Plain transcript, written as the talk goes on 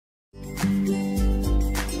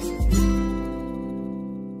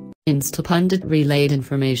Instapundit relayed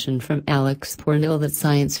information from Alex Pournelle that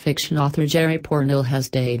science fiction author Jerry Pournelle has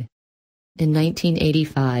died. In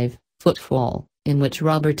 1985, Footfall, in which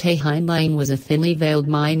Robert A. Heinlein was a thinly veiled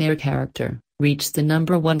minor character, reached the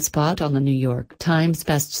 #1 spot on the New York Times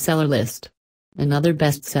bestseller list. Another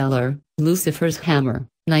bestseller, Lucifer's Hammer,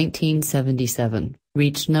 1977,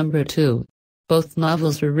 reached #2. Both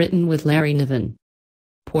novels were written with Larry Niven.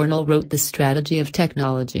 Pournelle wrote The Strategy of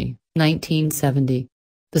Technology, 1970.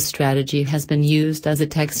 The strategy has been used as a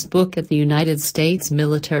textbook at the United States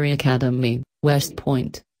Military Academy, West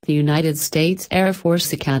Point, the United States Air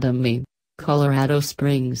Force Academy, Colorado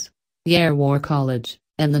Springs, the Air War College,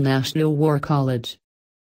 and the National War College.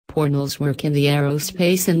 Pournelle's work in the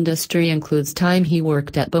aerospace industry includes time he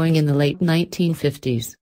worked at Boeing in the late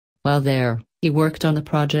 1950s. While there, he worked on the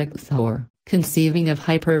Project Thor, conceiving of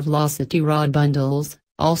hypervelocity rod bundles,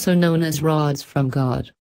 also known as rods from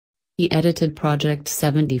God. He edited Project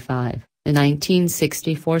 75, a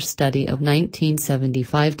 1964 study of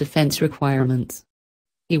 1975 defense requirements.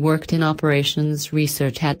 He worked in operations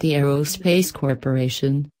research at the Aerospace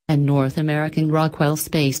Corporation and North American Rockwell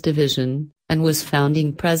Space Division, and was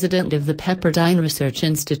founding president of the Pepperdine Research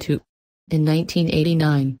Institute. In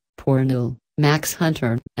 1989, Pournelle, Max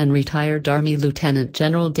Hunter, and retired Army Lieutenant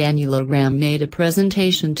General Daniel Graham made a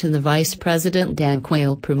presentation to the Vice President Dan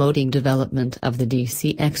Quayle promoting development of the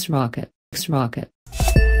DC-X rocket.